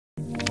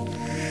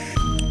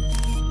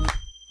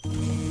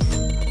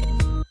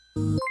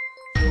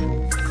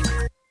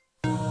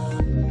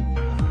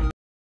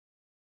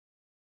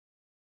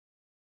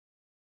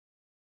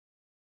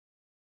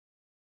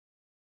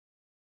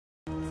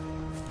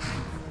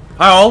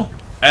Hi all,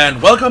 and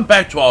welcome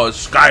back to our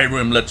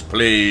Skyrim Let's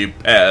Play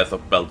Path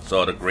of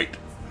Balthazar the Great.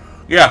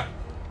 Yeah,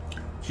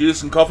 here's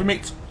some coffee,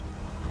 mates.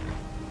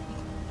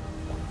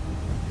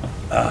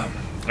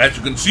 As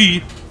you can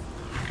see,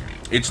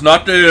 it's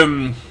not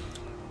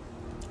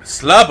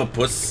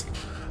Slobberpuss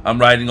I'm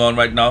riding on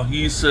right now.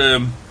 He's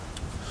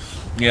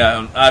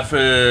yeah, I've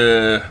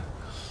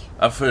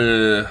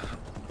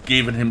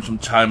given him some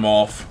time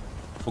off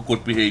for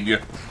good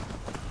behavior.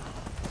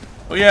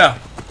 Oh yeah.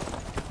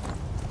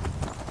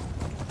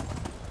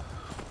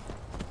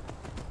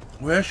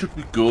 Where should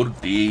we go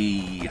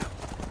today?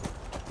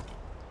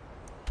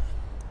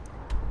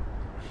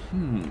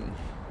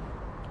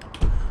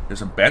 There's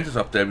some bandits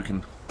up there we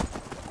can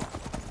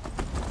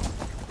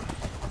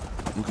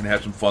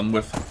have some fun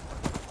with.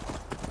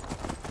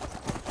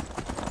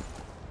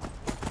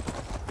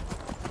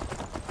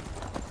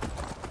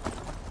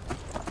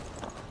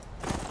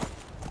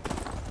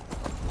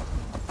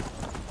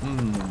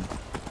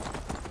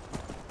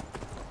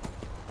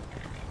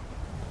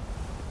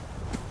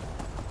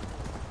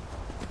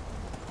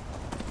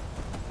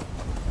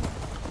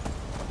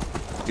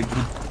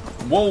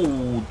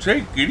 Whoa,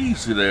 take it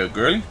easy there,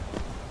 girlie.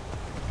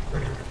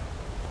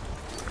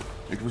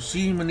 It would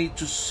seem I need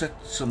to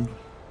set some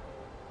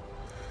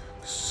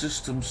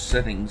system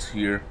settings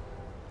here.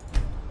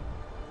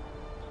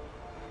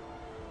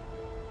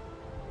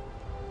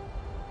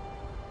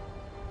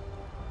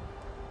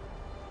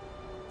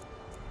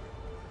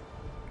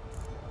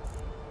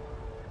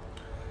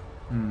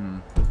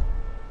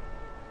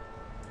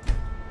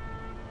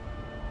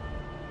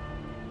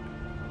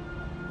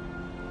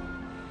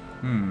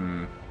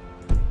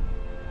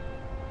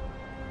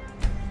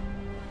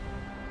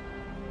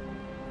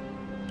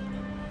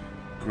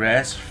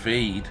 Grass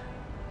fade.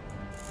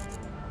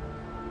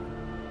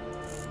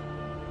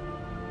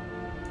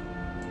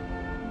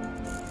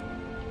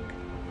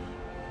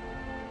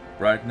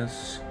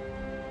 Brightness.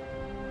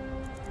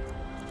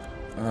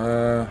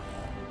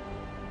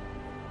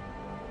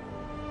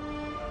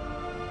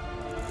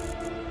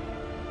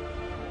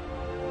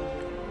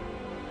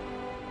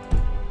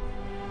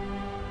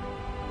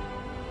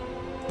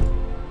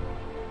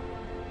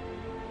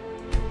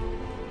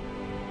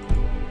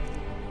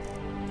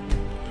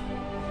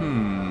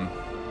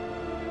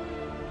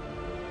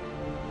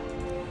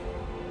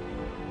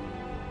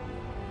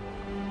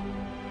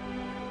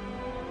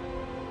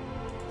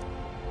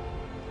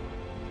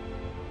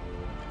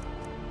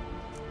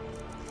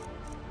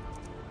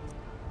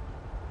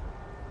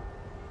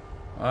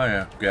 Oh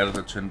yeah, gather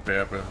the 10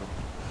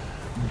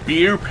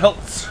 beer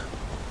pelts.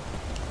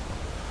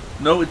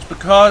 No, it's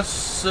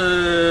because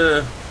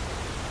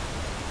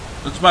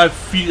it's my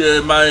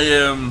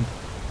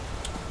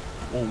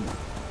oh.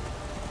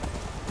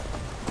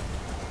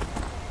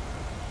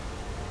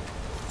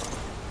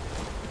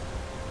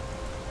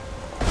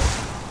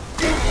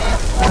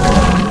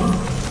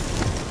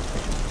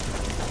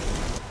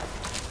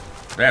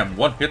 Damn,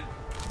 one hit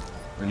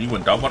and you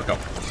went down. What a go.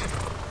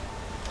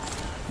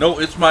 No,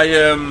 it's my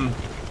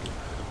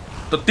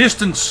the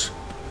distance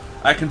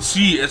I can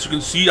see. As you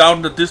can see out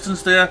in the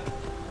distance there,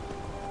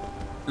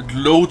 it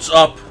loads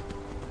up.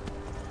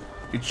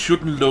 It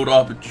shouldn't load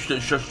up. It should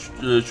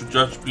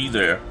just be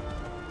there.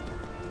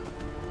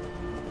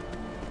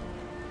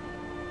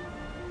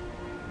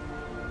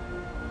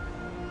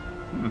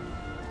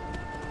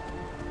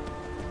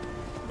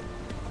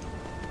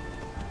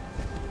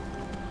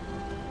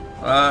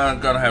 I'm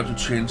gonna have to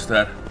change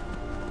that.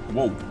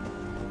 Whoa.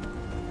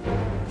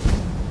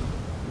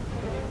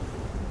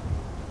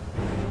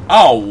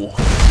 Ow!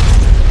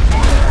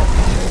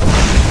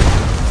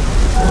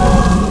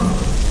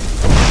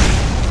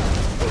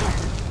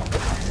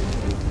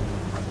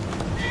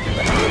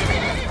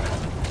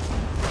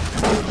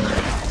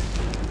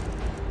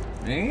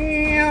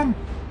 Damn!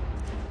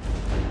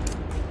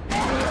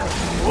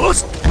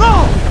 Let's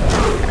go!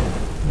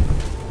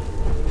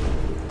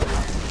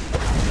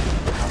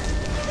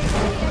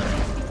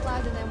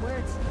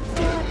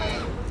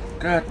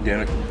 God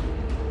damn it.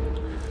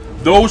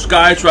 Those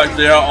guys right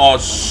there are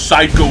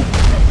psycho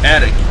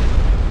addict.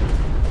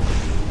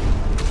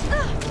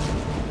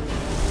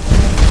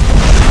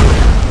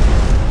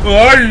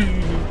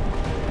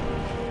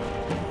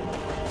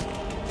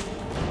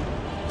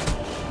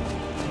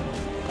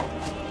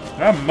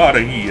 I'm out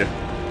of here.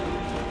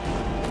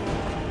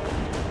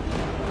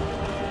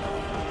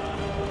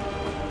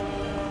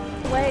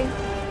 Wait.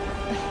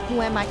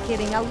 Who am I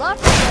kidding? I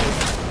love this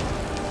place.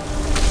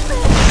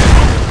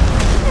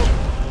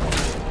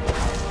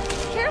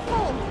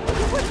 Careful!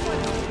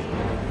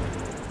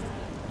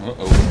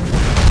 Uh-oh.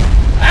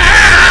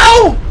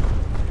 Ow!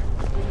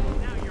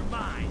 Now you're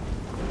mine.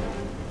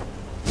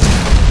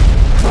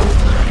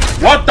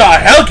 What the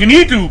hell can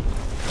he do?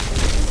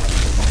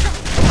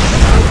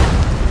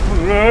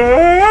 Ow!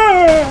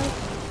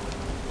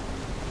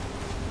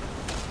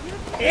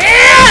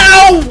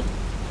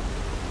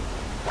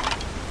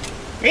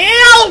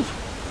 Help!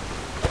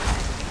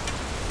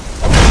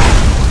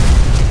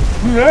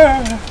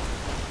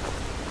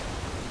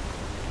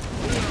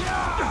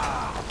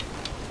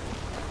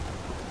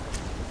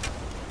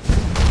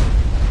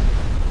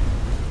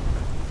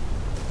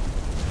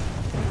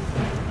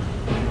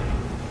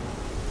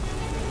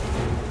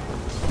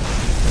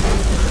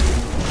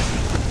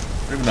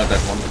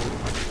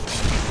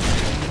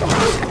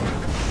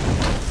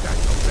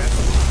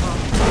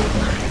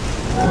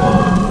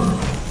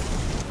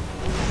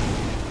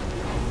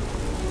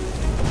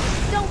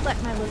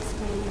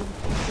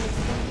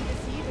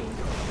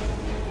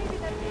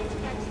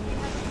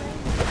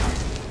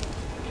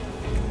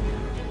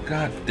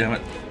 damn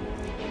it.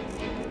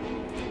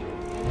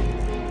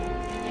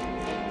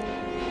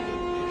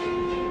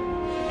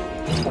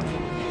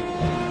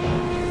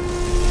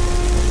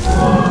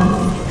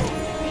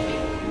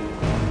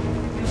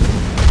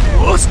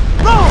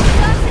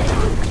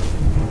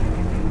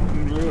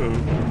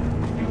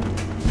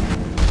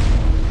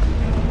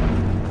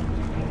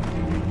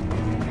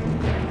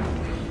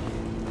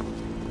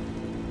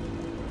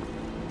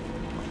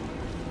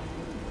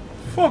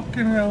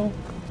 Fucking hell.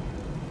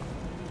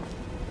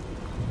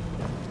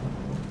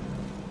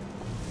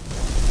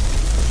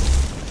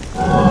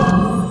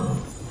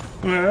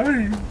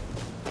 Hey.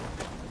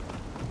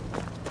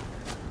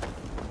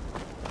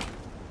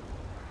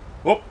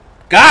 Oh,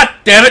 god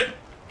damn it!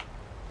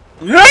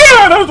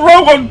 Yeah, that was the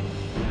wrong one!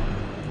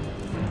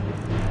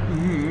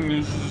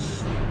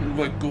 Oh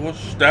my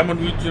gosh,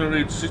 stamina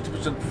regenerates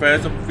 60%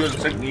 faster for 30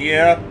 seconds.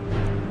 Yeah.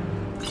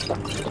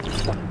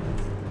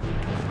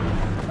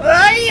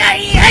 Ay,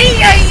 ay, ay,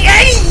 ay,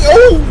 ay!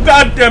 Oh,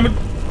 god damn it!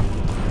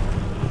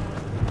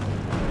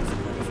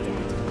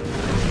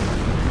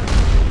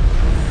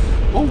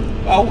 Oh,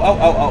 ow, ow,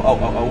 ow, ow, ow,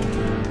 ow, ow.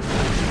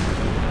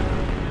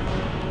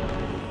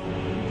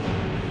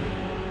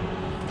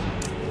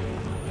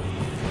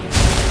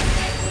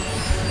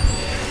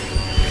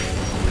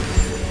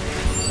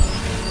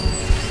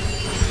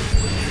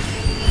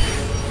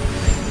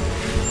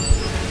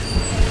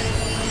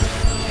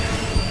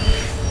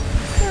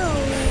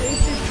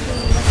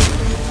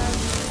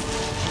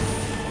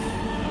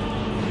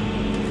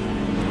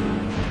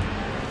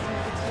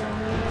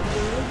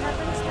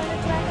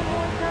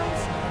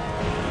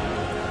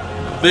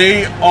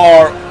 They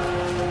are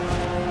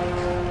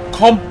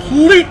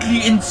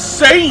completely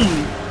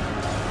insane.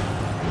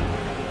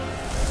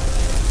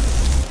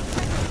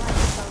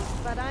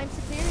 But I'm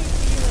superior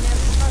to you in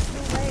every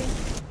possible way.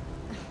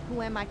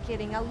 Who am I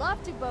kidding? I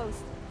love to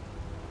boast.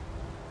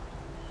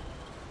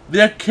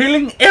 They're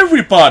killing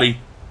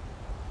everybody.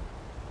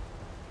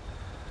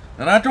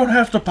 And I don't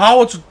have the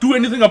power to do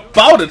anything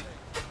about it.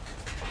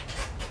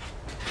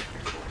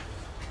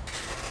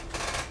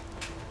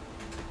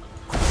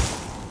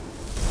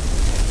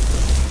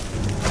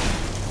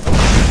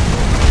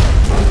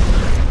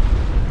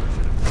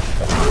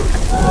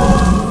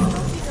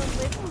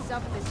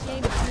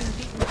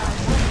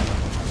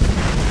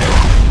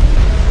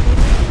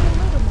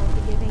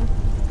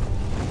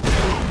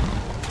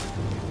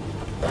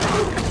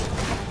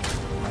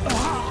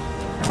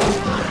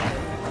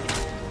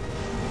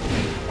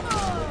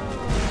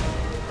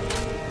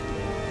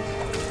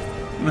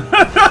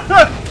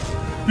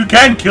 You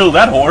can't kill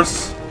that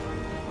horse.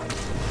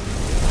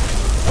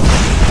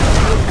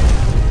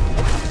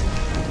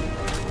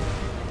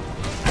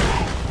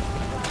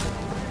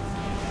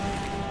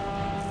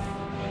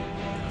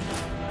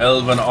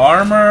 Elven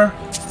armor,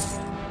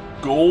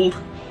 gold,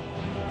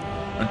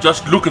 and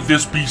just look at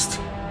this beast.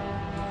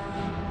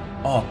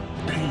 Oh,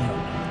 damn.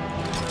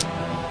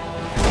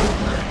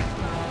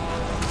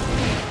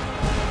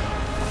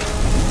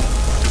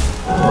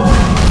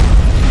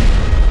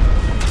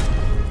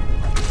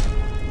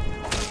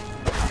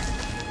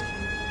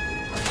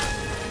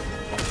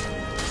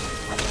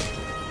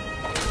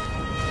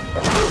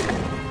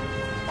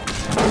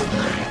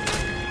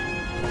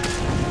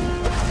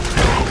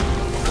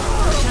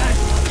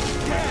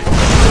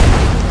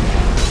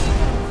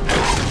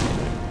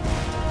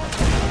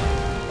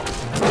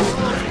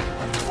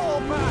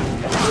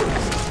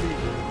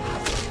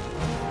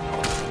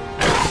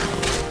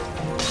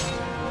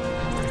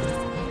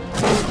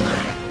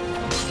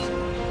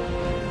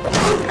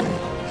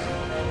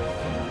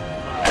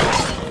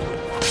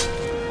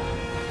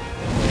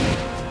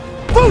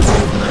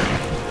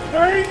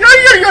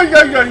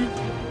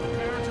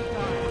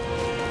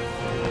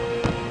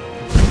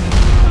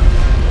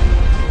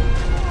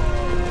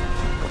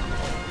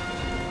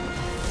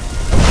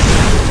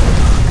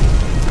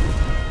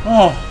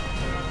 Oh.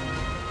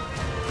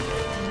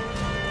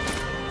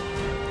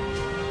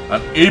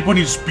 An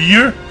ebony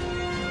spear?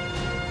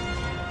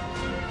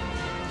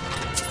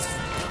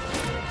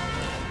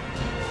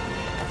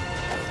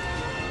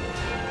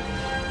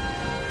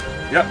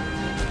 Yep.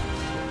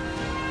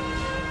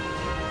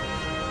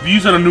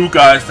 These are the new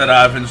guys that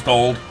I've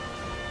installed.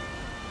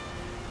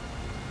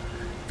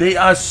 They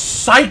are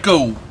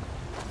psycho.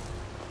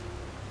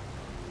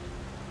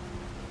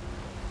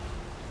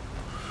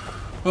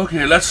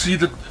 Okay, let's see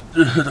the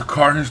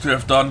carnage they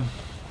have done.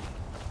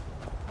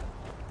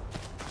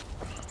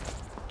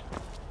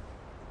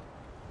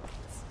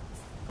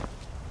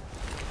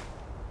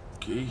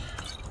 Okay.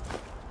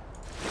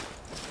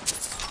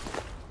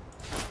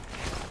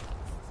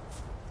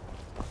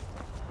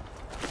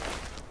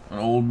 An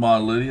old Ma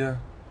Lydia.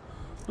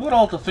 Look at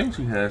all the things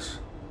he has.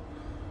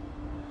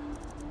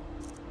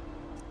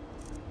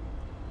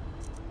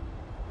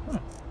 Huh.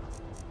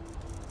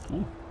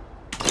 Ooh.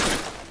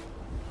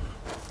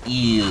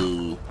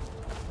 Ew.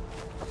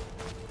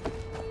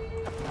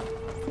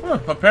 Huh,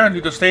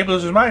 apparently the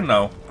stabilizer is mine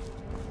now.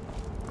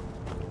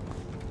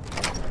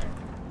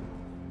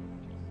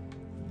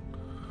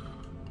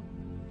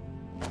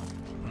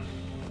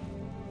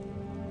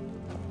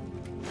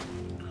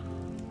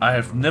 I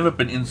have never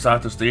been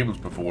inside the stables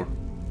before.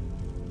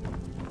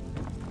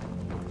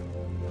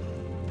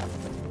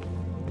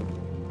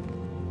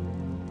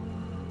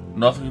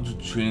 Nothing to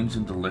change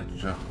in the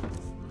ledger.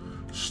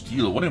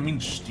 Steal? What do you mean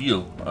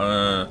steal?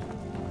 I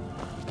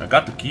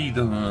got the key.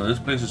 This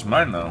place is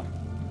mine now.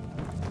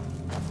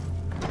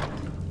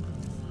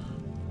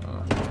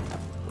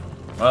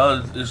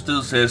 Well, it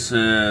still says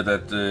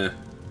that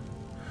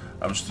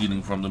I'm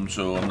stealing from them,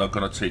 so I'm not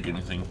gonna take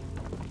anything.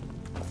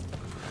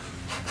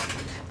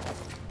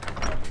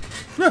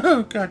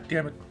 God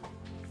damn it.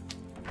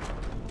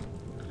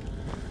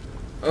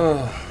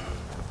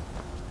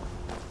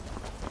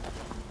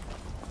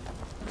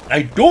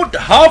 I don't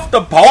have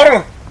the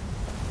power!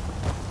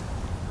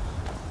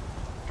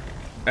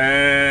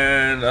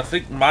 And I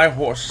think my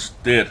horse is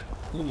dead.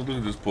 Look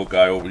at this poor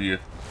guy over here.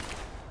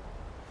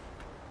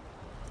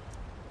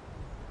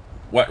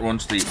 White Run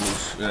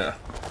Stables, yeah.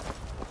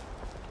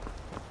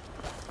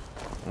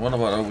 What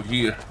about over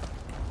here?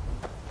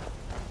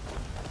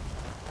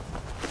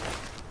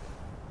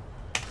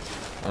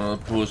 Oh,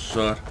 poor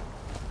sod.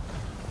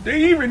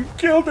 They even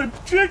killed the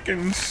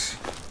chickens!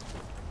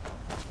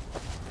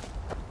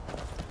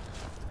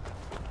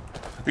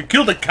 They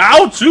killed a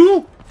cow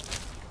too?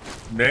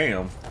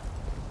 Damn.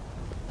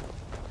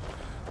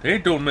 They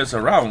don't mess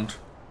around.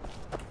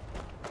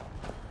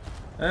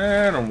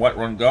 And a White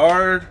Run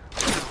Guard.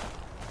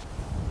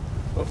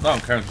 Oh, now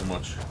I'm carrying too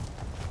much.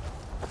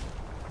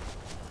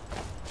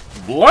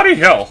 Bloody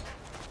hell!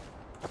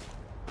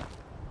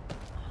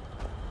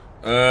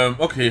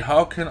 Okay,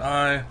 how can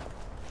I...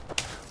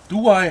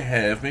 Do I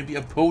have maybe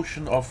a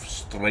potion of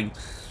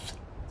strength?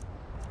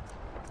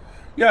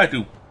 Yeah, I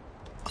do.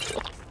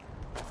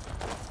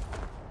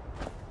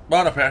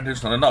 But apparently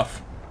it's not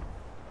enough.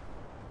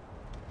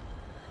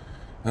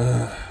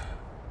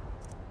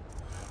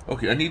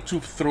 Okay, I need to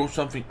throw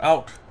something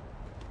out.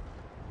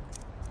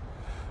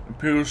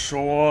 Imperial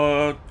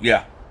Sword...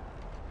 Yeah.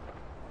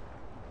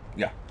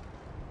 Yeah.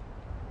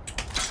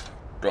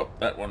 Drop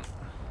that one.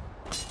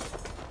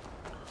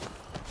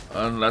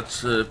 And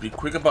let's be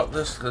quick about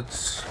this.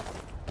 Let's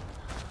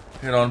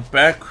head on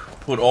back.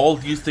 Put all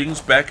these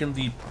things back in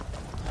the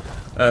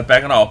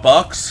back in our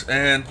box.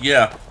 And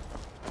yeah.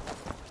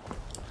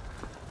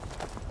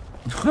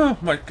 Oh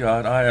my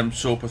god, I am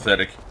so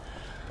pathetic.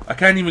 I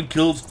can't even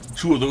kill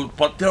two of those,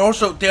 but they're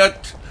also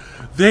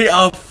they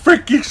are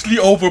freakishly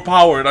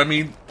overpowered. I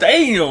mean,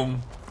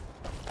 damn.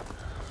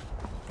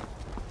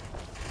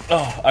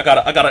 Oh, I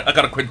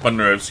gotta quit my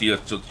nerves here.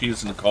 So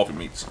here's in the coffee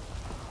meets.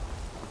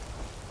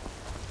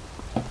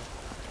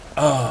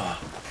 I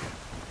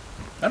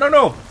don't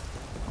know.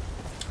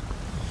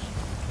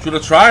 Should I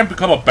try and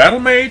become a battle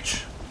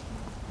mage?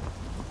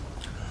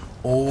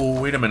 Oh,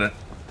 wait a minute.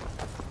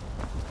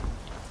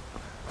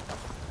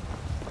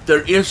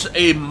 There is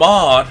a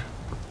mod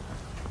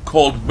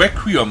called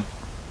Requiem.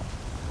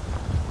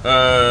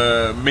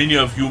 Many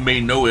of you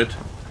may know it.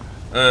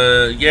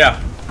 Yeah.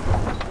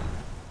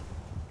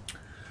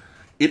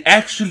 It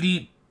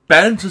actually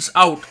balances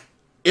out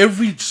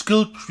every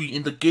skill tree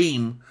in the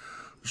game.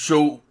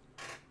 So,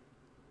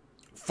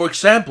 for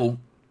example,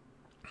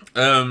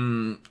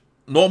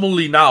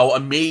 normally now a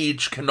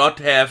mage cannot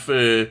have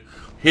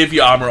heavy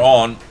armor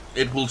on.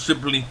 It will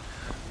simply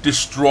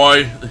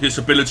destroy his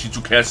ability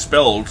to cast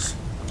spells.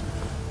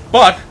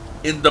 But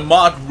in the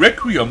mod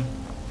Requiem,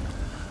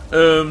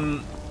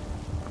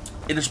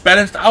 it is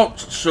balanced out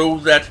so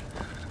that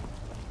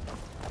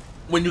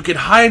when you get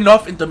high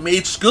enough in the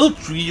mage skill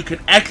tree, you can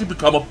actually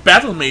become a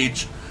battle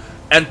mage,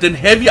 and then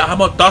heavy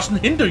armor doesn't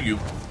hinder you.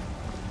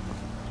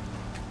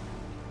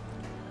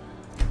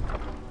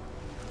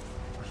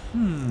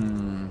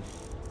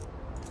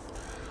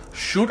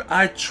 Should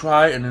I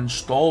try and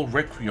install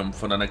Requiem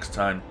for the next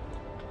time?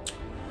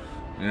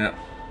 Yeah.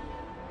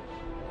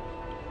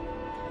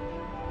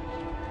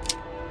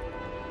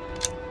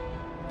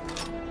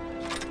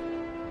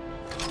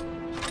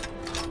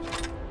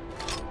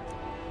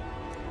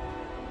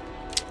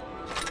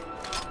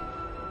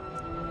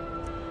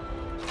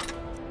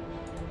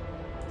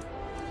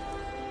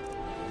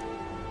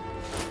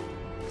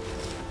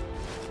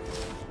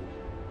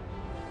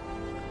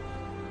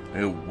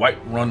 A White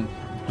Run.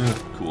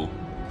 Cool.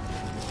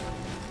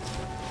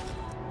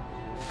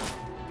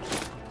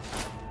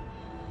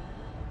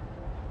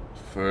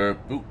 Fur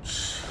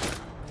boots.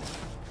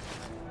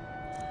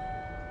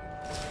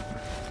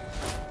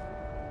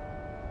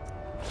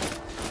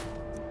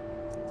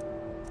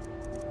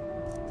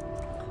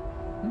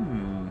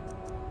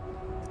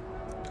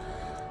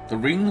 The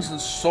rings and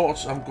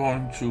swords I'm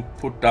going to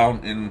put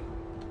down in.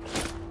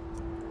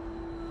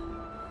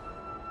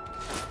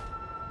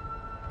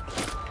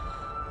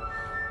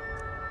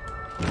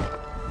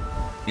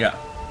 Yeah.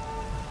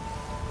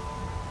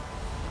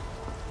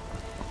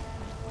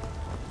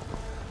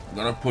 I'm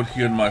gonna put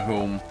here in my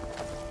home.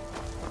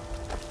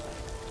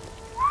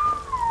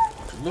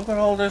 Look at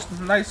all this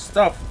nice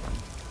stuff.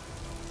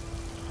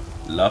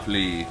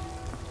 Lovely.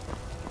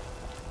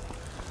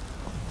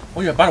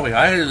 Oh yeah, by the way,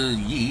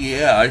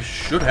 I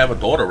should have a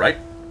daughter, right?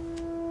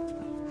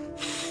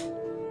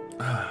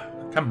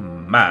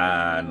 Come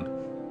on.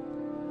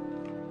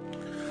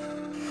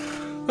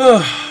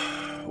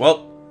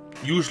 Well,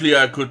 usually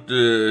I could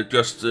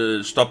just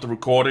stop the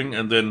recording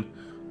and then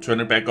turn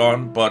it back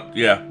on, but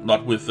yeah,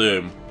 not with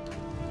I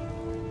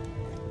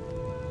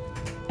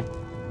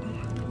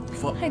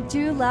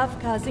do love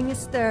causing a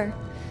stir.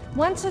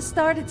 Once I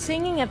started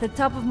singing at the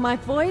top of my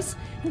voice,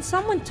 and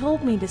someone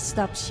told me to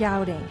stop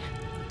shouting.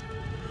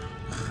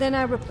 Then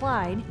I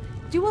replied,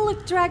 "Do I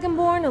look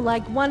dragonborn or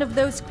like one of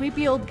those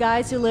creepy old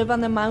guys who live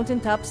on the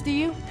mountaintops to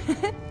you?"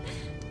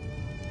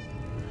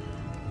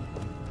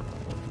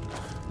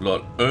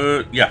 Lol.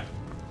 Yeah.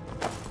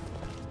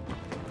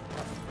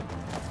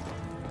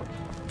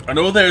 I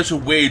know there's a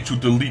way to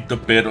delete the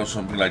bed or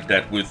something like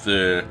that with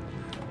the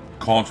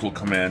console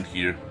command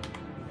here.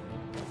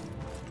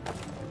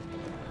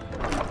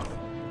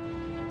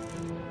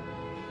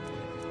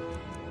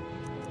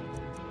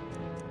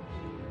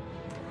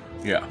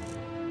 Yeah.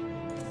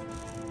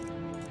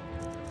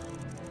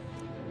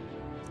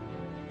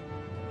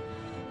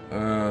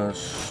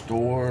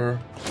 Store.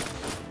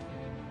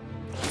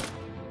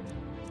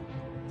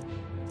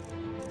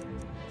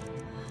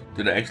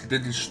 Did I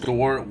accidentally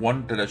store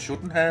one that I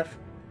shouldn't have?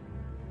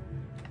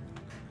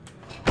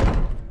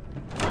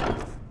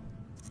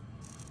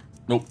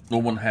 Nope, no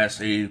one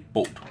has a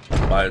bolt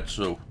by it,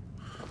 so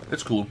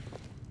it's cool.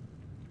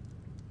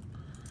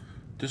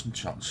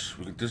 Disenchants.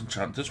 We can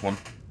disenchant this one.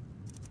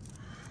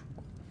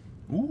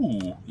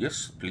 Ooh,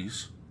 yes,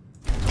 please.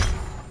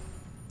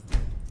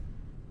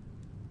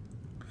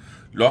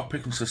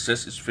 Lockpicking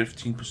success is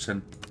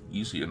 15%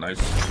 easier, nice.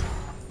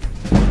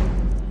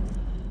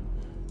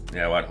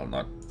 Yeah, why the hell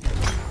not?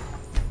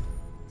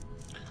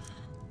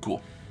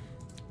 Cool.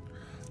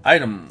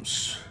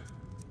 Items.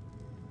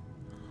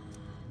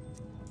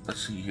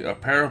 Let's see here. A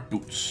pair of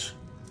boots.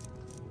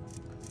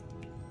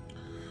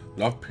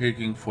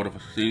 Lockpicking,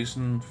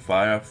 fortification,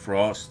 fire,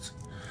 frost.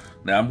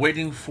 Now I'm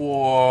waiting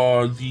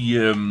for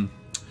the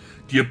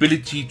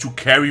ability to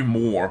carry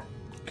more.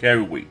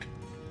 Carry weight.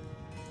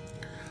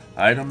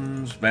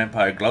 Items,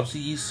 vampire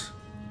glovesies.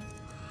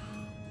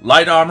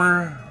 Light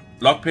armor,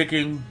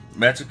 lockpicking,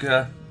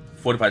 magicka,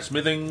 fortified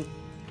smithing.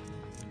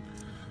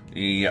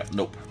 Yeah,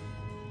 nope.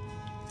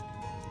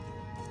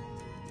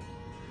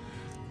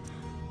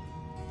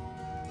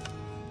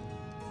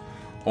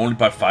 Only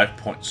by 5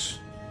 points.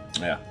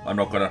 Yeah, I'm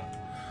not gonna...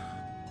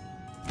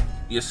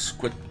 Yes,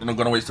 quit. I'm not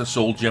gonna waste a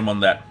soul gem on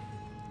that.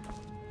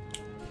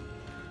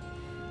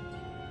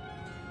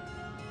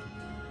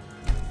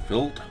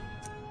 Filled.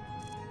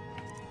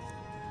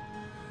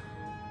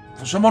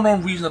 For some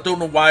unknown reason, I don't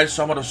know why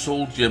some of the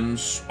soul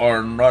gems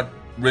are not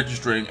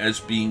registering as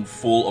being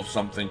full of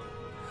something.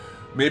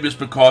 Maybe it's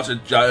because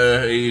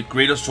a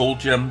greater soul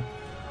gem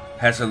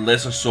has a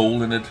lesser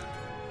soul in it.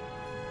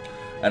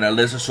 And a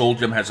lesser soul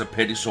gem has a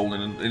petty soul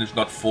in it, and it's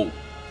not full.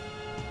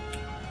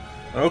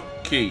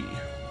 Okay.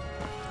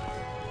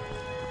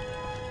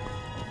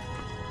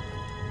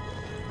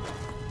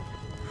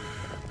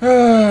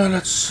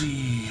 Let's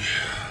see.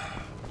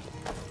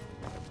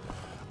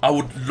 I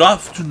would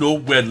love to know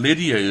where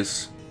Lydia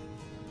is.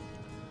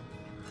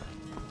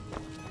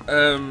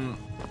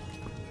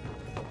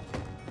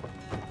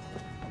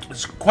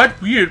 It's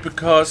quite weird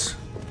because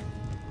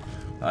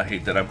I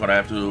hate that I'm gonna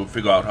have to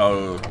figure out how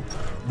to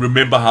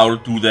remember how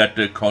to do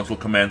that console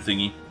command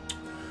thingy.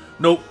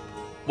 No,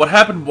 what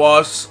happened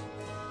was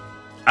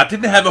I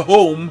didn't have a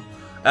home,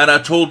 and I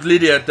told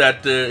Lydia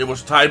that it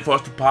was time for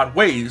us to part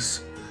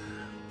ways.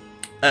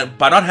 And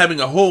by not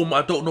having a home,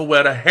 I don't know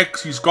where the heck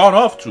she's gone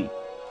off to.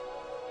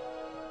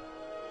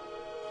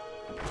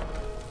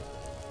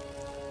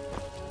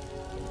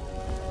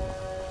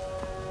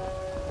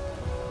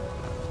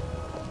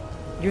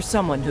 You're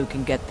someone who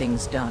can get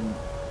things done.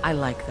 I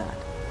like that.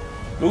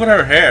 Look at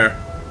her hair.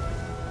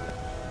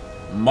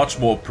 Much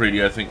more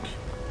pretty, I think.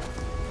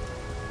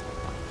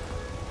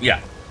 Yeah.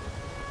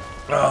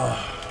 Well,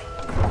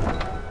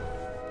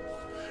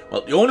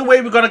 the only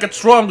way we're gonna get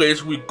stronger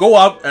is we go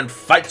out and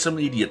fight some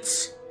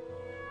idiots.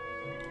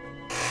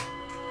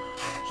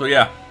 So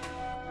yeah.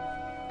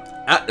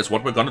 That is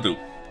what we're gonna do.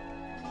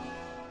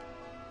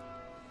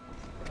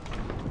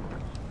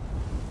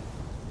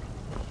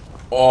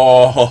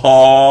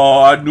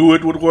 Oh, I knew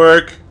it would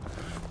work.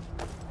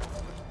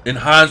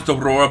 Enhanced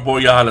Aurora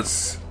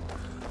Borealis.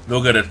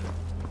 Look at it.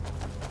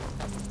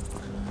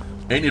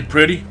 Ain't it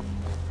pretty?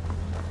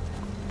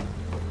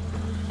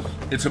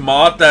 It's a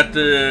mod that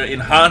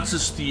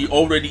enhances the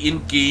already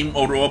in-game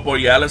Aurora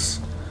Borealis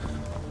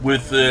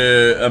with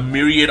a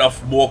myriad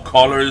of more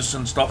colors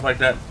and stuff like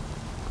that.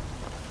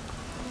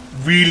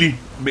 Really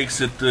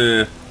makes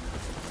it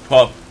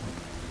pop.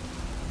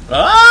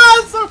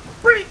 Ah, so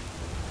pretty!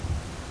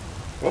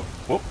 Whoop,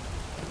 whoop.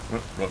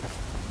 Whoop, whoop.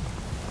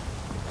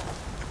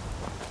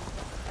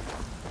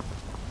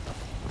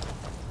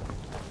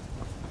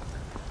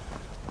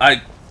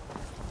 I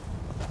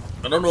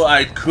don't know,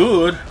 I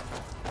could.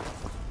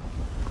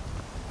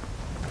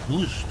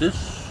 Who's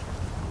this?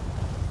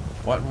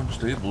 White One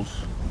Stables.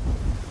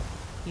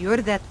 You're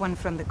that one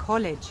from the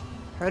college.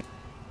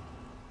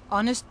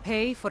 Honest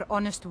pay for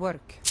honest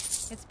work.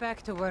 It's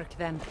back to work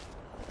then.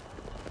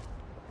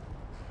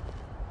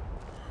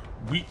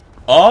 We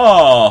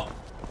are.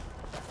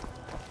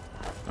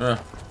 Wait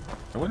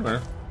a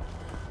minute.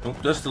 Nope,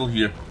 they're still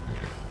here.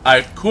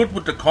 I could,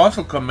 with the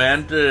console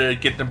command,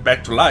 get them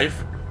back to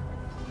life.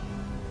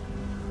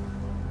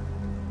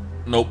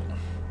 Nope.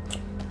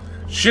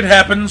 Shit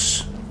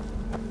happens.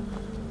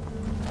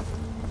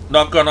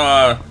 Not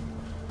gonna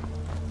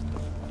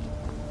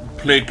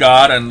play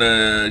God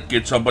and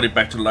get somebody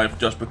back to life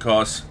just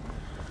because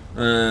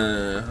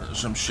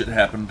some shit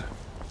happened.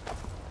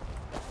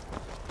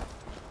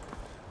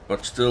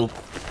 But still,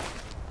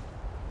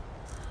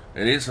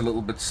 it is a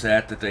little bit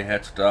sad that they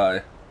had to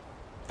die.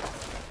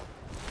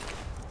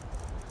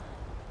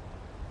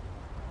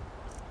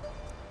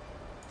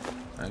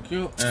 Thank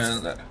you,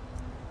 and that.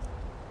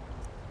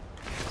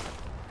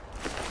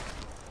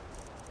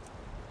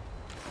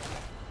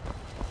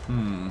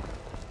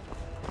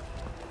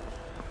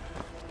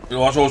 It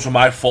was also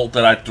my fault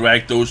that I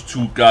dragged those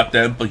two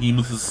goddamn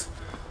behemoths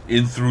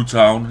in through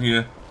town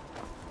here.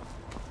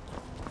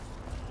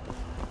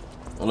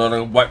 A lot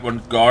of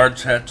Whiterun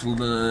guards had to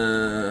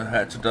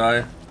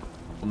die.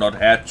 Well, not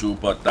had to,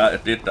 but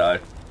it did die.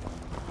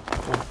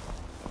 Oh.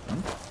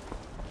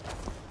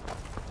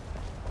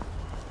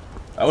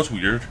 That was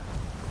weird.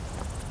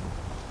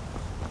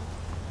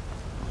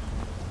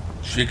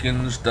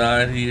 Chickens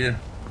died here.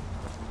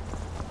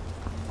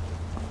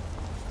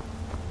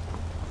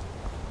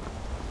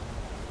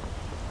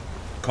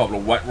 Couple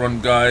of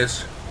Whiterun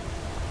guys.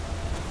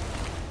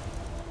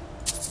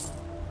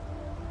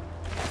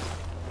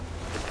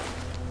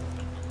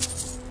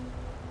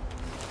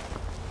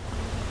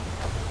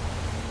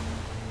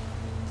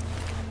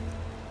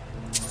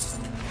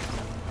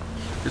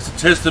 It's a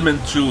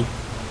testament to.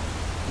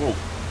 Whoa.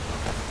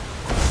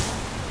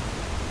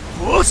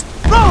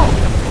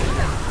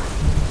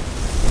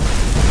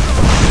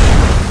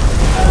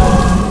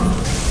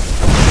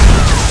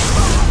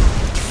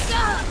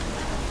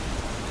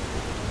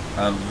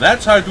 And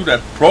that's how I do that.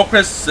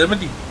 Progress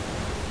 70.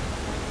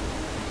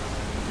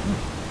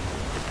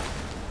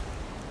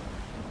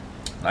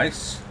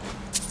 Nice.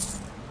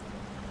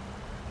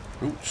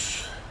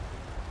 Oops.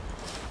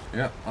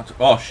 Yeah.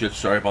 Oh shit!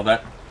 Sorry about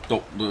that.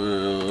 Don't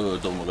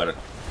look at it.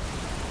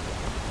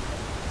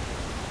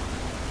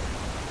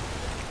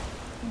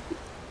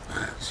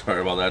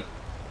 Sorry about that.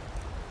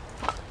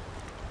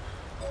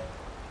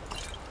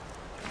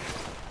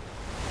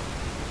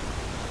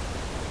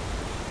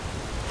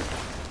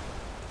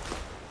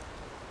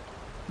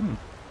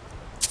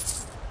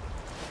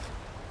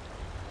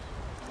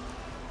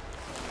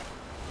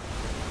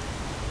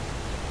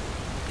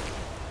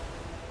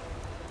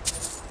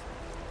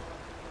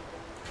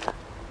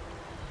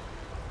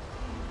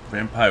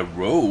 Vampire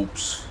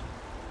robes.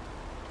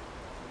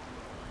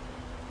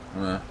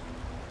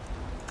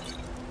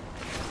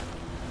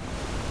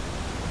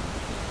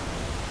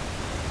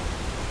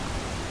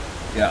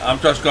 Yeah, I'm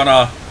just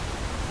gonna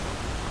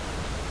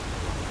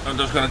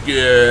get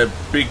a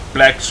big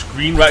black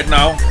screen right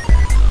now.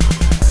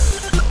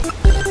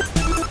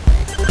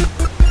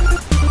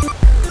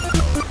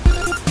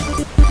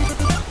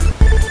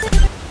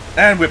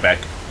 And we're back.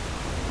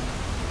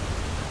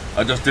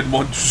 I just didn't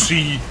want to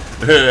see,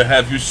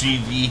 have you see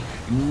the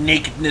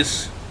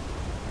nakedness.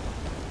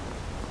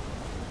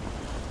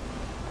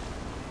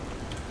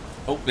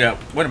 Oh yeah,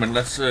 wait a minute,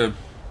 let's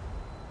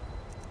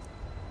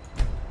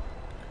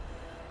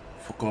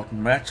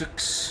Forgotten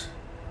Magics.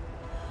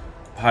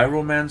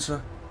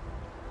 Pyromancer.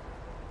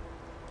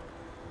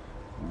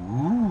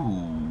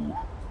 Ooh.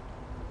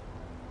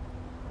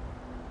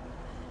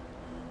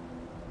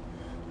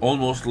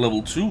 Almost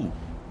level 2.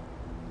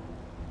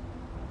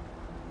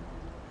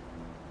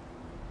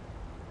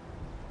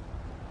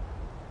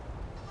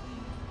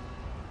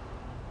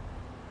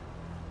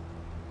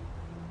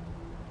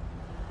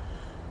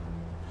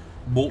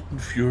 Molten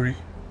Fury.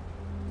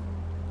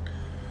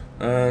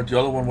 The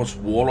other one was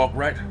Warlock,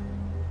 right?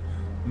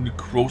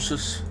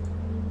 Necrosis.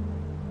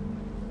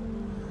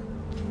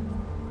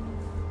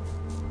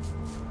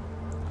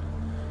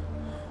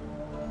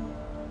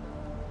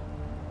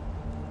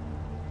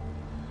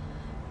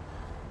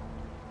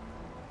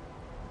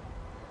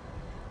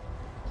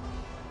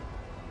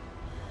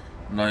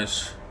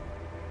 Nice.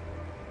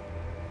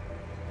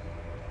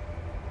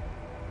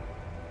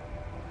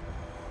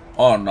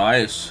 Oh,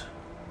 nice.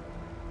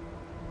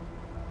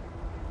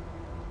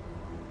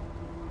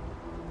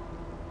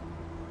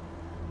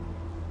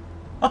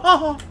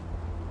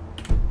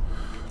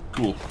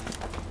 Cool.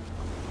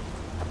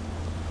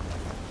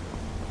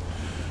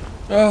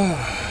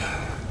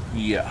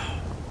 Yeah.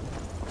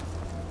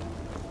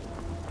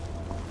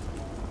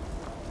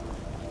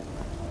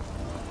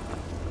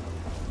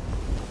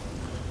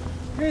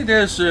 Hey,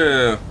 there's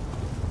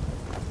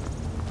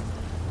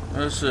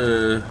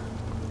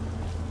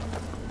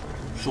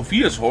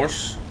Sophia's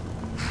horse.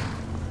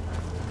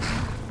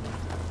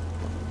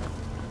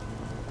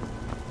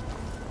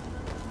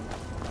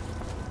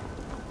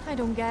 I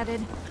don't get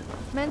it.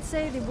 Men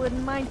say they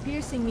wouldn't mind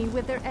piercing me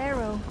with their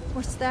arrow,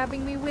 or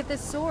stabbing me with a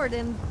sword,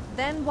 and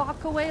then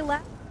walk away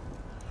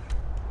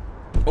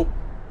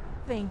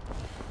nothing.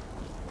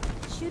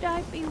 Should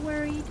I be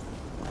worried?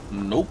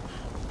 Nope.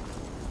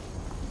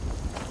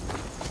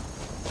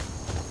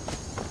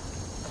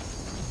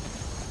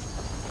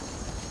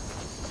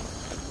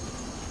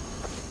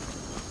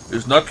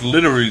 It's not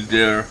literally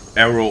their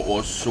arrow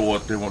or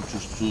sword they want to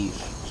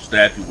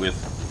stab you with.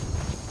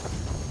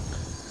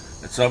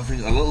 It's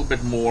something a little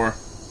bit more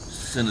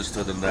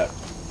sinister than that.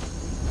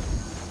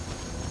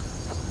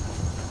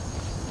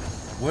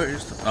 Where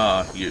is the...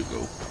 Ah, here you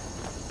go.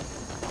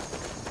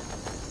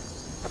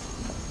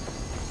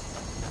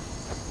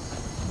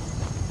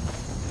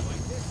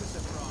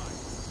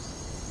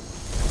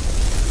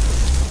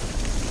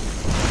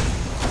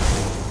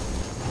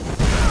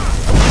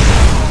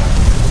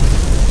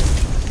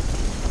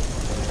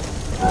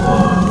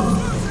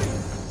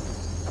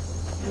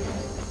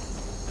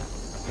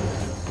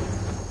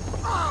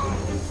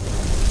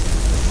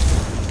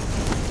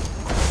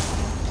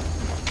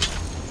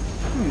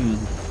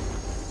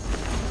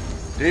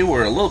 They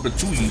were a little bit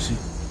too easy.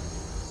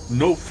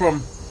 Note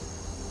from...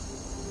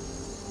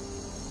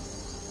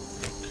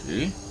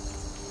 Okay.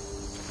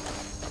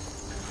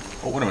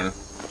 Oh, wait a minute.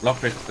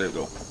 Lockpick, there we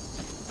go.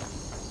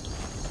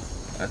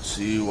 Let's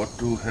see, what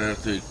do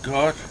have they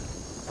got?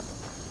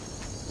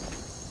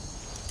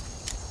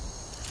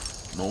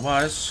 No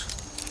mice.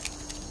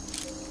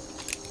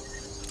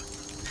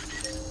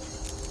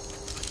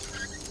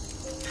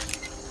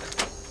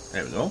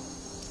 There we go.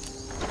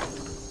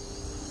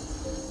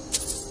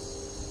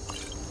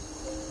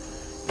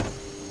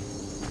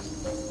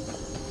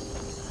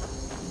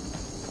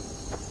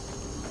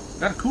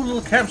 Got a cool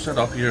little camp set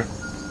up here.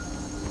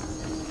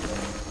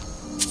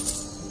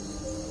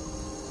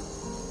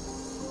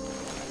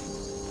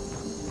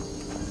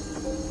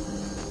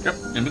 Yep,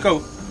 in we go.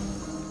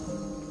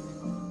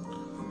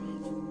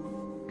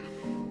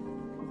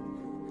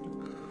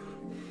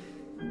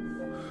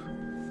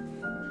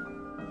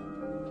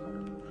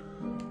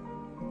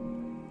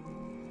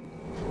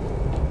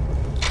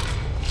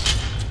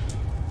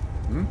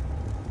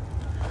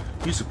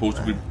 He's supposed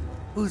to be...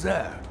 Who's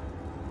there?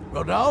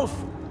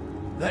 Rodolphe?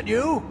 That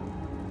you?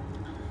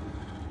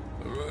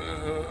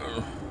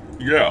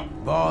 Yeah.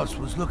 Boss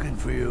was looking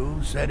for you,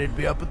 said he'd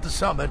be up at the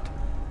summit.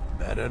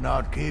 Better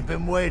not keep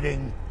him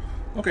waiting.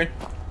 Okay.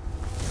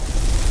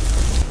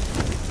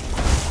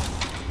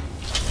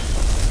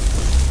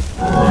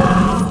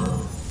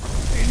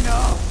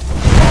 Enough!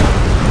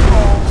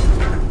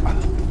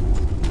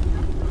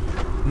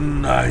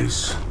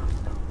 Nice.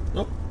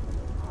 Oh.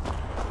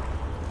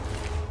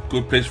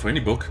 Good place for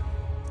any book.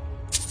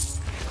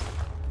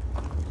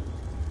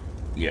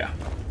 Yeah.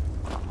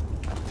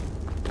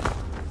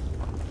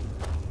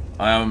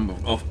 I am,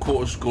 of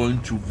course,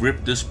 going to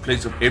rip this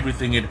place of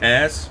everything it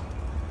has,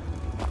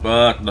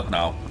 but not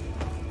now.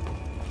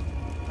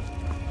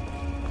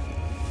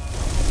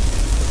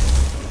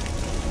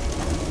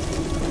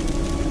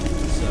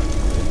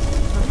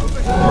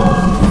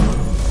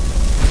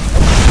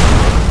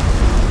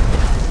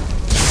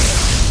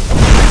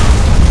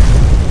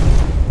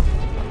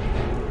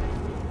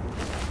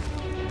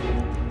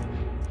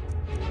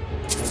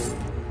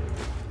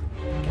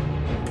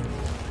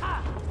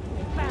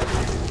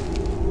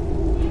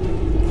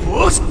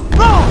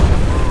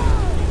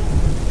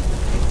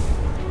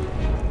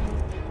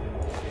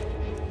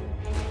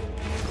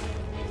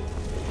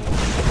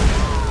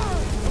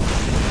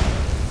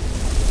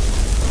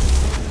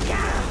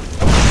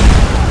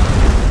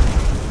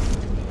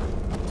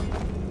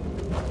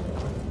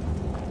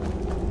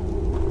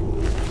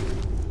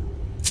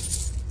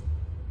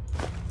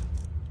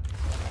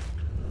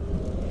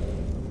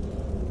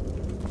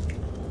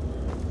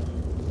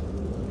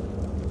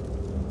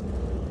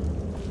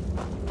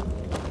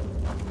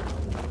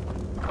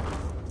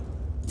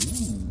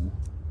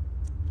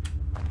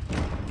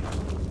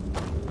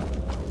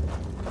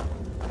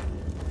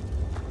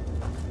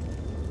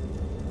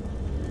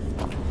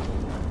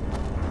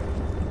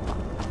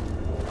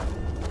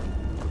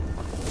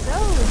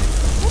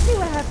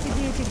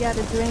 To get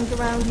a drink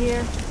around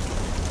here?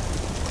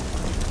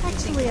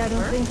 Actually, I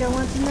don't think I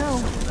want to know.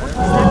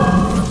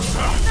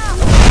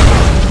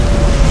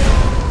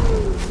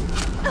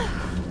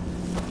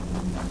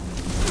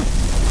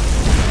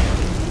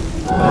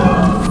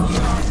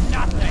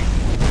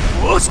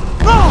 What was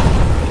Nothing.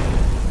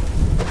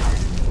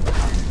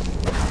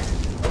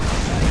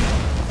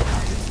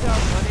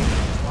 Stop running,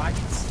 or I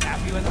can stab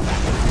you in the back.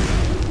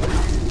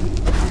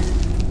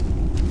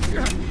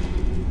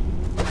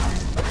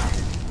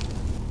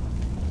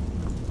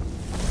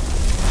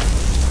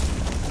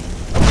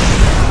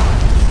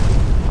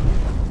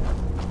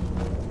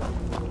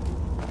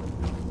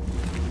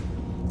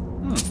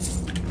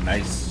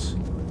 Nice.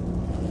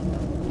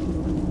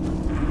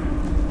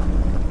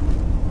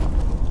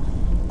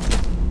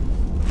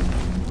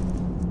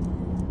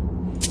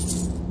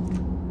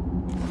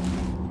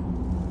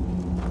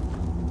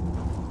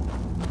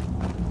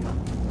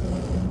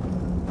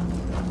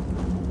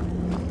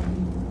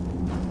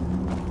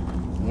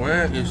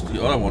 Where is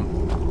the other one?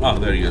 Ah,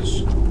 there he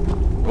is.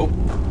 Oh.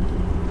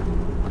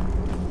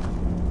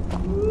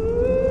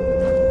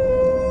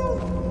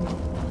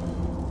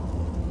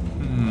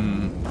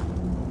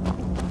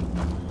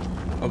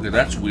 Okay,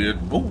 that's weird.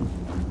 Oh!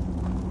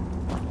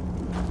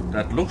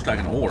 That looks like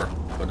an ore,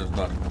 but it's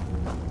not.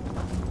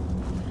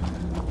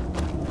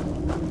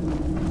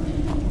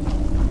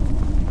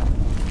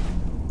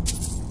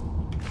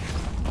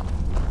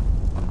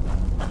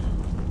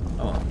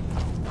 Oh.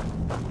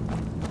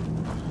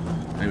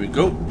 There we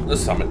go, the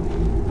summit.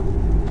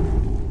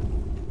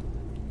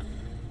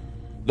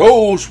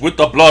 Those with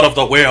the blood of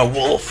the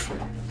werewolf,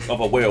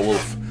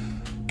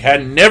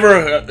 can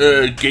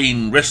never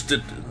gain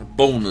rested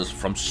bonus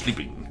from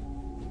sleeping.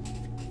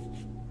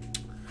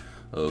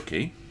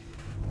 Okay.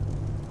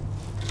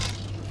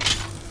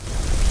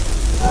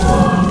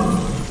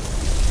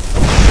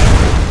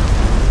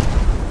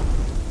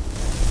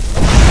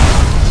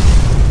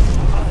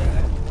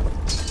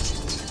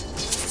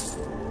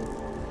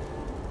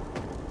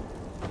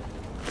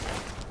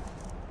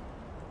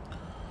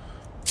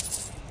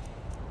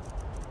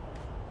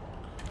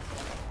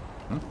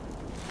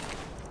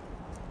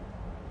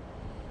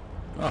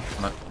 Oh,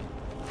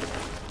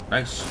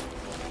 nice.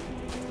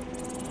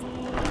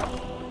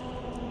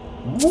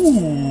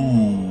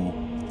 Ooh.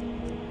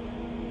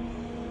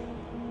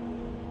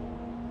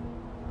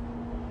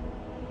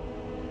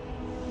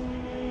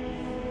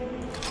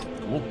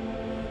 Cool.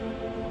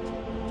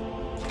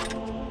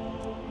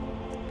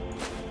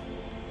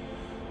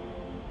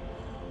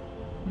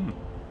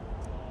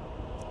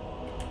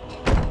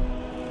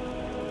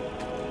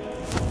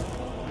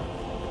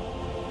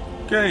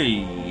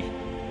 Okay.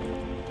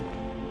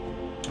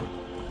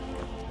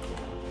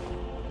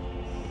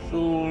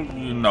 So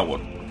now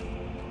what?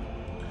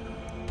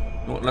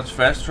 Let's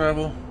fast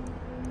travel.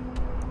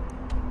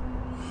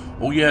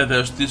 Oh yeah,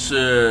 there's this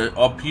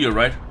up here,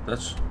 right?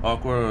 That's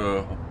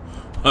Hogwarts.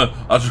 I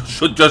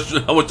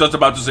was just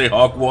about to say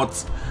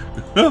Hogwarts.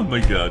 Oh my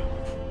god.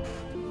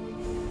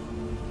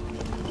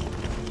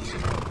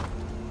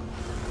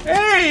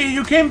 Hey,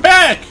 you came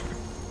back.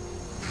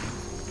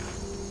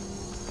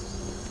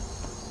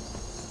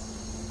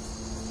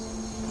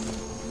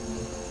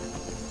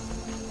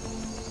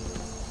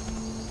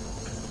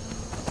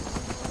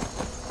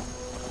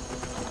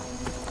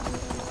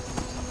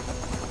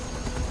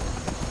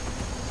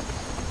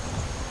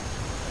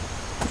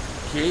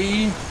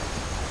 Okay.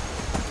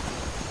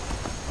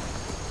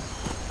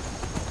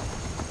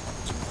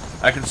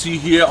 I can see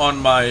here on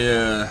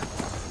my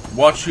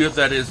watch here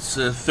that it's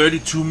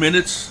 32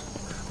 minutes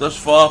thus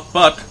far,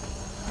 but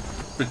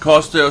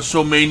because there are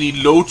so many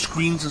load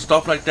screens and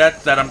stuff like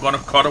that I'm gonna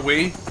cut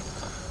away,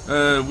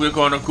 we're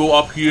gonna go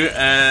up here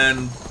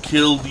and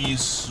kill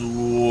these.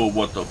 Oh,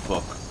 what the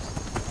fuck?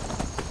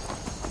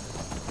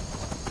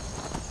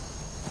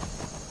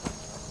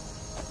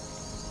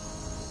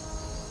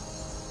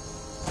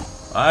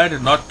 I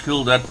did not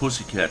kill that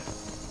pussycat.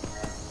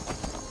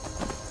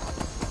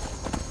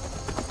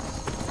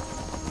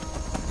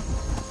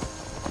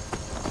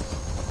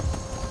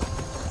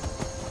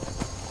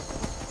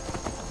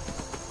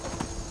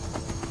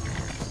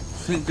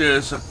 I think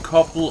there's a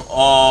couple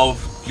of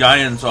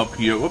giants up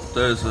here. Whoop,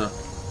 there's a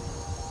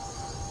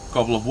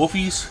couple of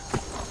wolfies.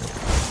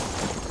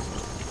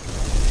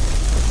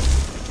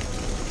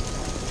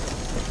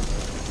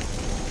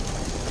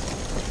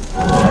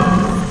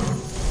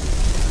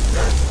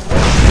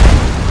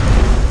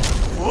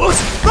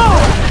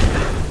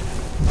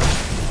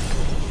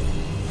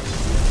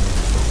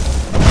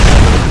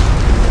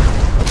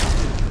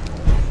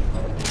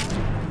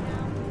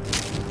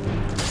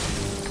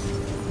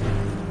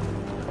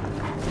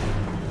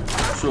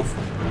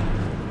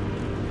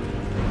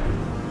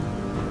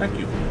 Thank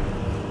you.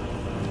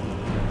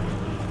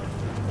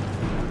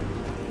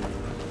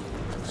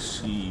 Let's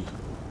see.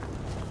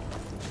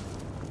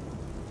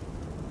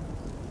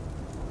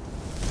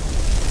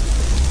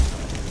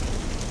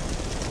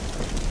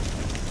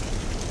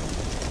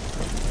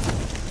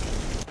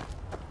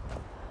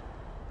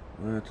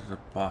 Where did the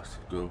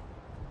bastard go?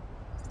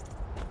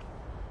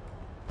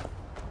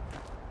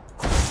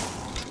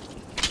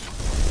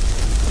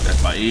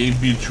 That my aim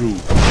be true.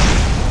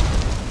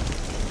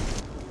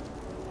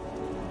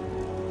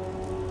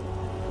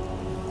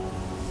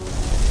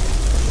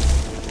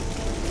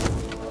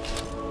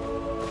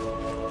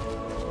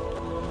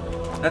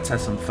 Let's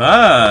have some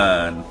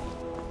fun.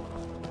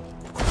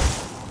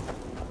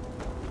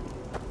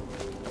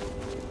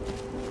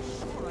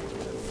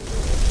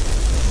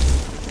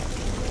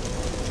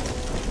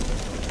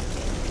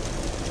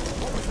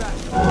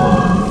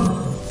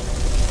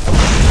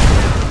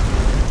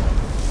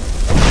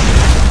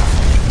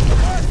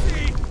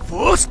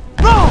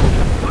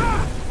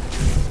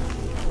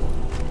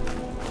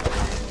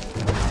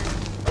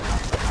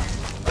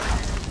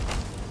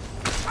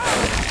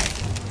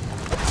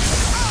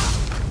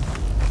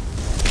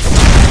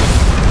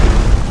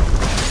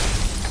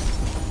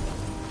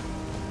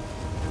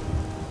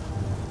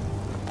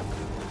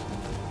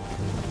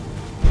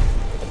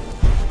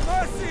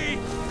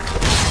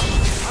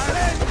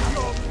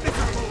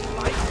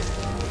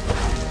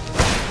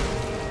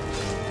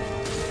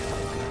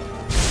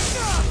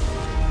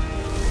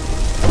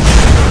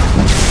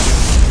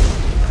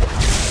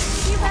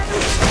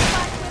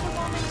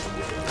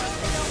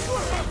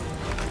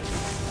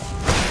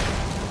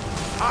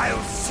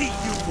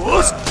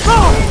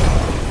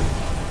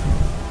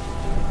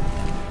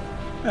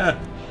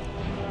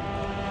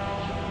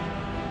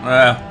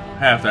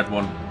 that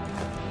one.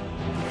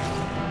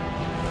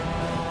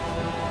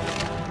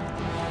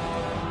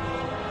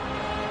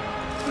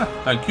 Ah,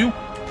 thank you.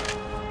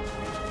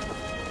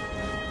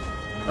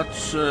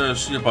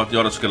 Let's see about the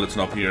other skeleton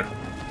up here.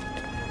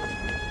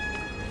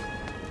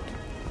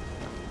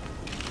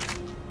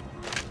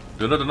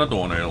 Better than a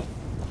doornail.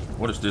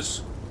 What is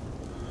this?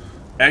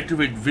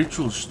 Activate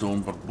ritual stone,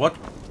 but what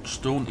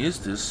stone is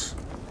this?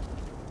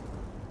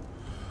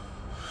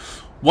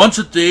 Once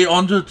a day,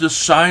 under the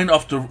sign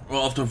of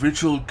the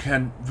ritual,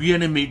 can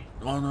reanimate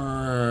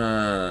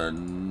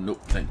on. No,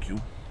 thank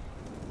you.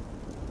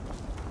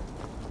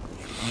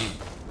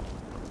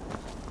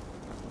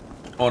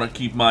 I wanna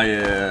keep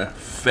my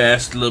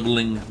fast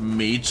leveling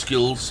mage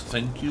skills.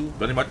 Thank you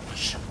very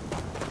much.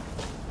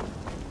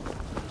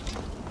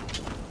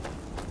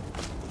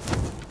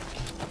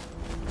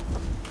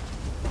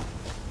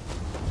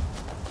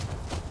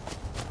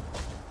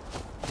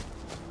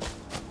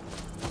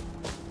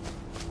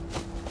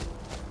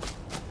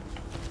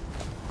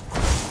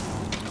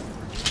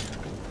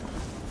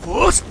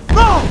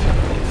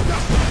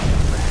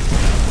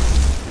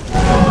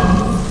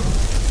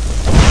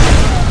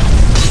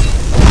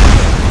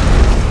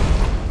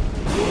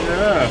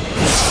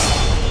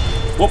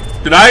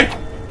 Did I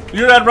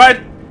hear that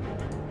right?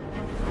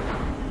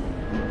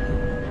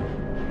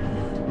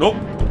 Nope,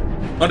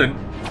 I didn't.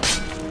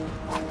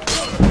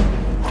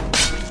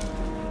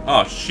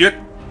 Oh shit.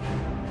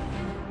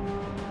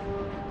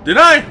 Did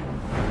I?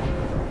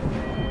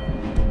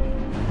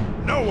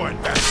 No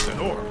one bats an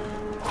orb.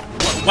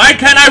 Why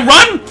can't I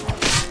run?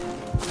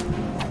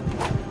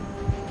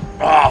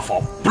 Oh,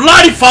 for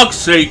bloody fuck's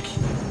sake.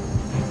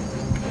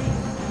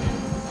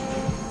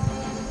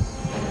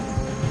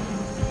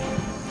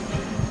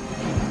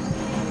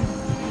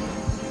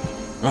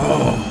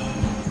 Oh.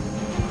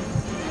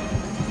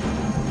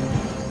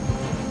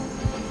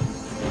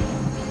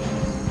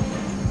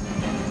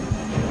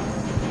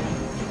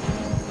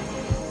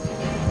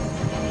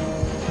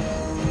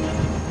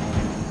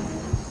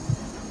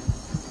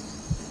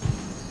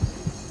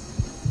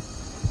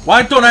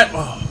 Why don't I?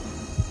 Oh.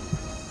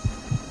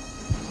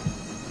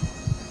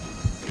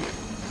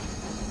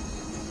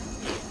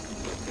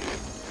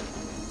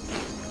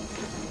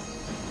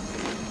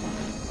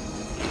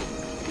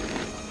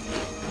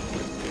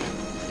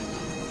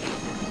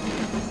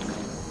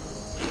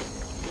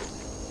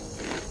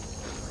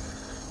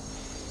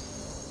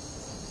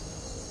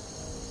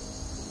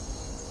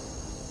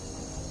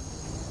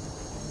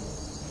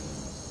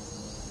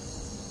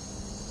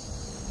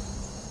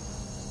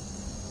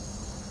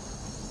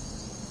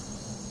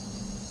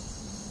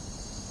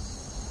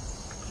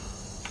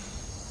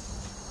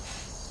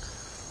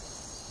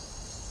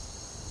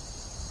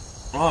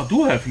 Ah,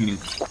 do have healing.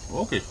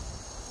 Okay.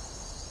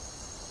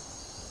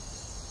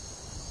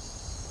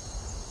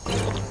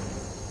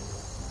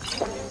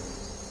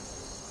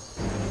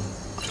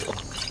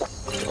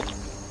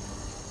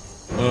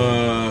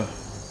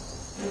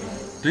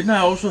 Didn't I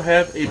also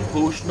have a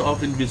potion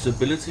of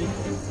invisibility?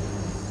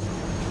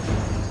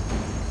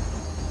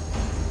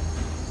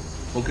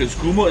 Okay,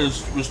 Skooma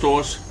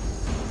restores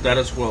that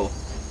as well.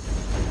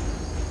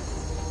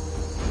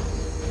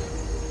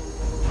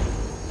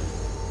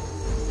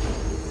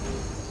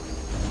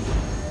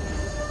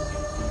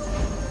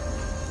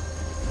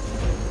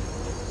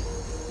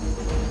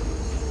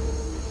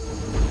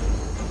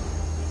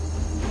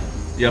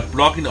 Yeah,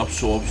 blocking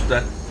absorbs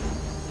that.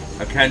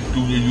 I can't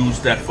use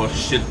that for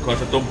shit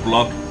because I don't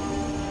block.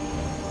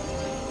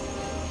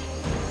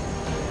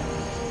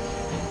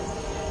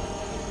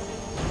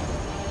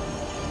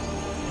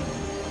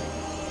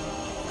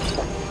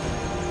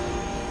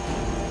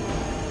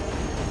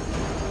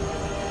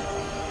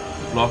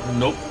 Blocking,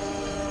 nope.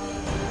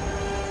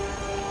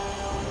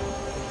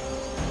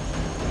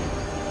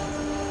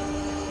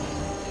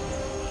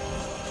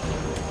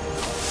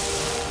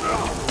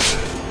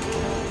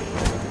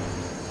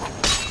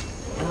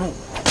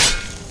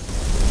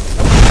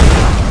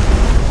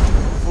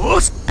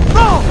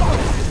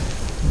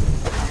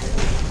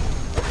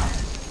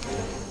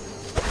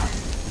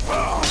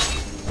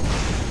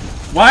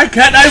 Why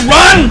can't I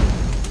run?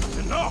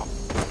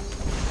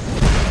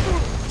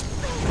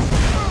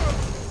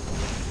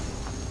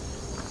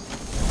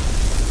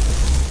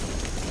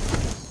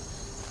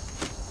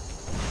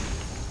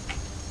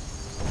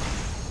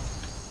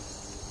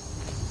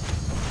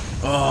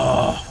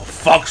 Oh, for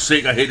fuck's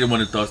sake, I hate it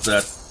when it does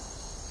that.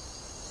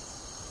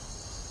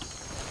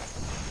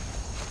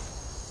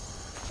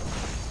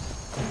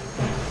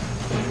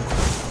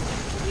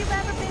 If you've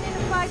ever been in a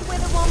fight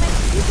with a woman,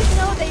 you should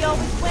know they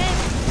always win.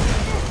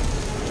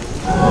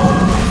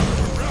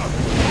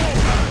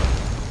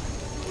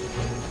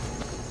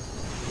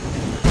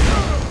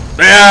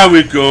 There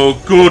we go,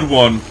 good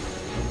one.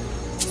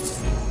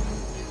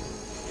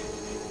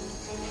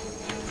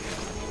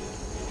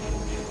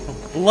 For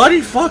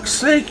bloody fuck's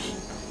sake.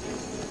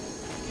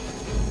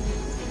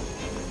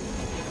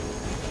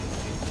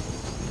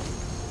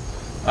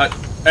 I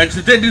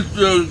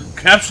accidentally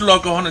capsule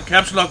lock on, and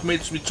capsule lock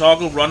makes me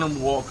toggle run and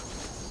walk.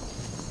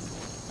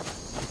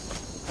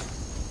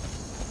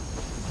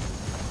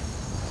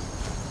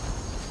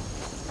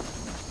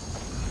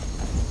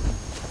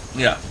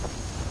 Yeah.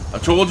 I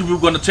told you we were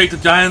gonna take the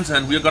giants,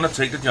 and we're gonna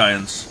take the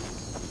giants.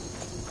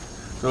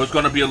 So it's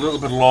gonna be a little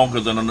bit longer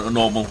than a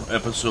normal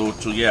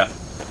episode, so yeah.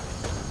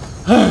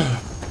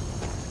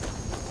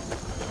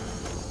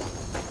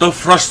 The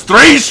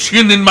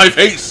frustration in my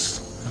face!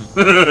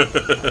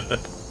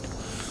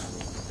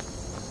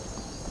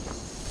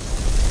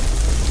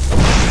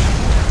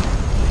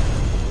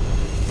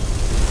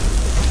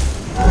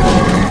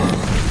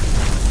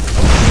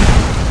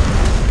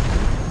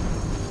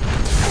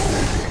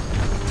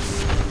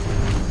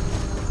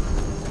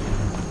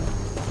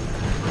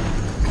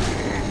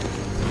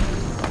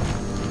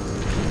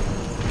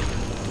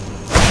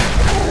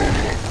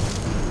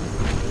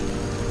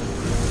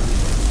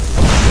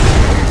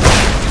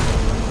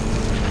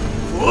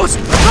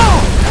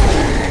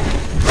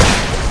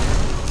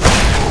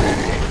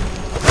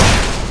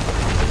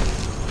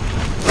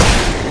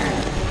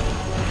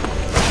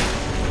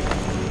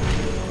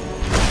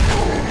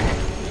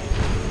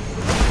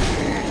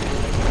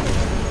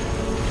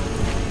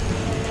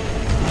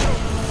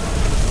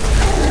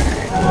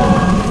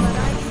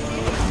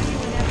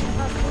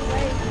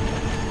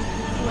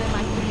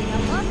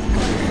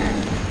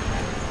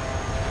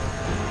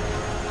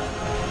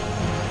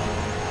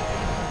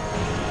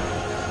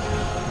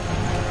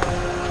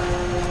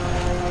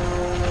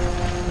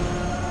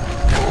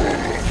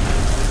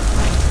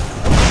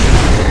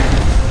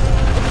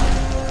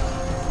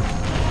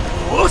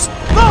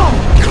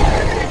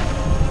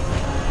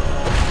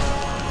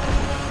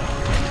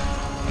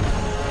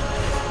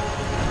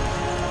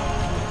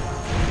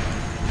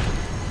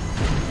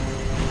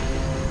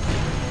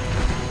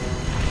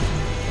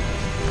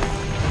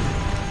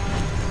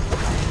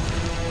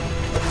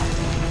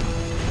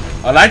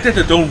 I like that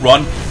they don't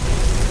run.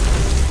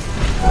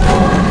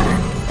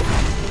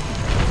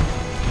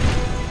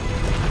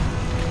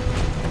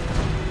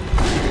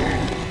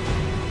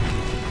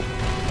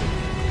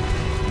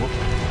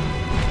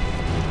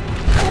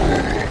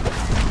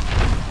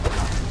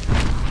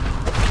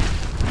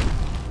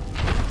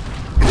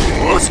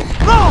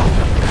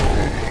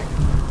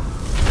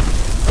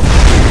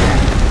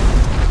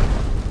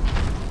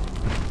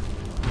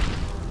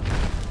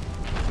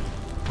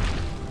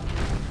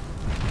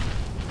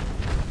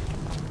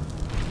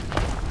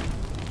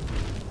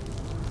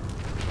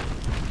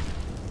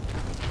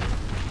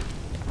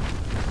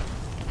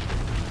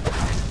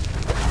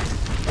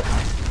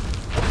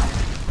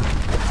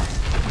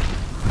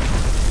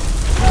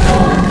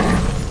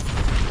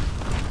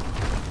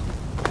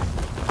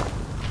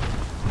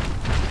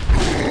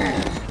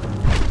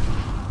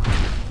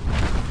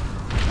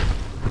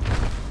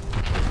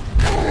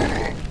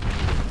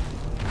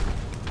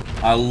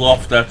 I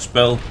love that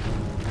spell.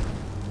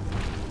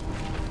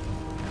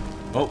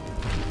 Oh,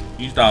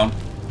 he's down.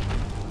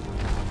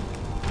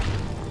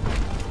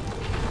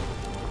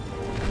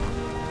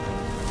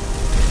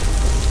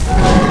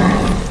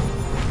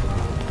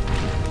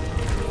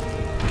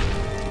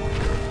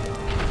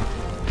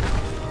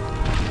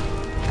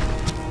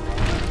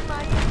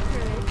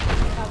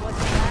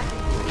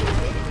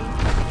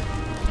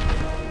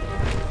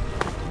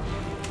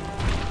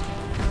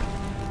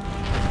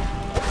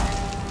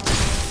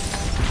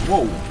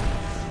 Whoa.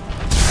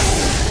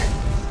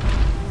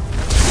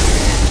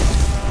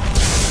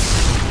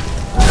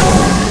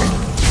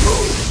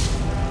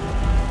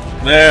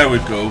 There we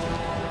go.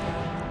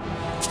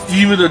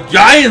 Even the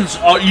giants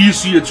are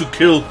easier to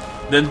kill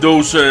than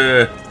those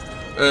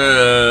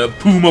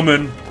puma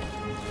men.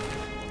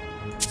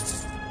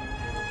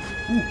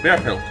 Ooh, bear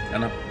pelt.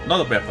 And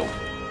another bear pelt.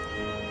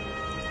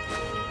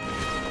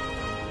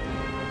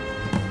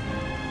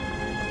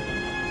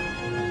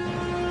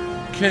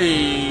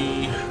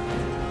 Okay.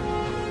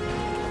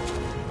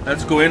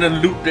 Let's go in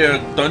and loot their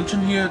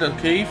dungeon here, the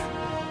cave.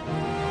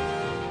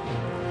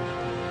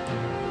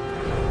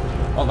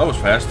 Oh, that was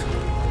fast.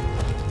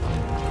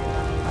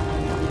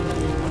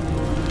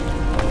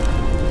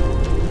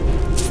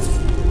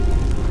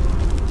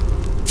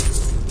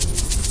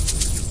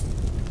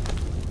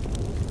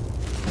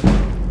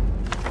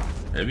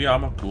 Heavy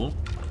armor, cool.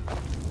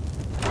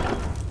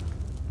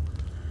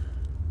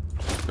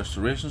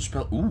 Restoration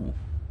spell, ooh,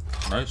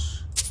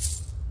 nice.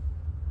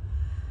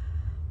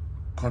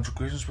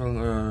 Consecration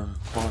spell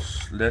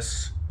costs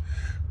less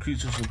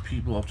creatures and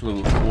people up to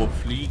level 4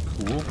 flee.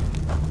 Cool.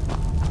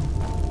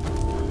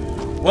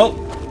 Well,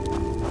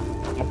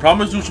 I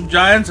promised you some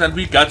giants, and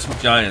we got some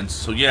giants.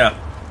 So yeah.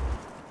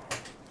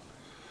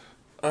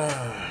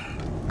 I'm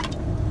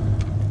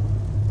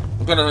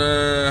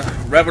gonna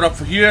wrap it up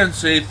for here and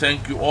say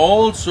thank you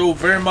all so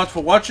very much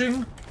for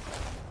watching.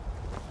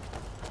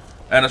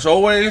 And as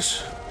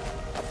always,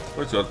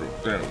 where's the other?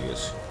 There he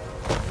is.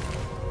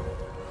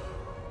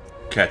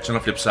 Catch on the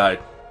flip side.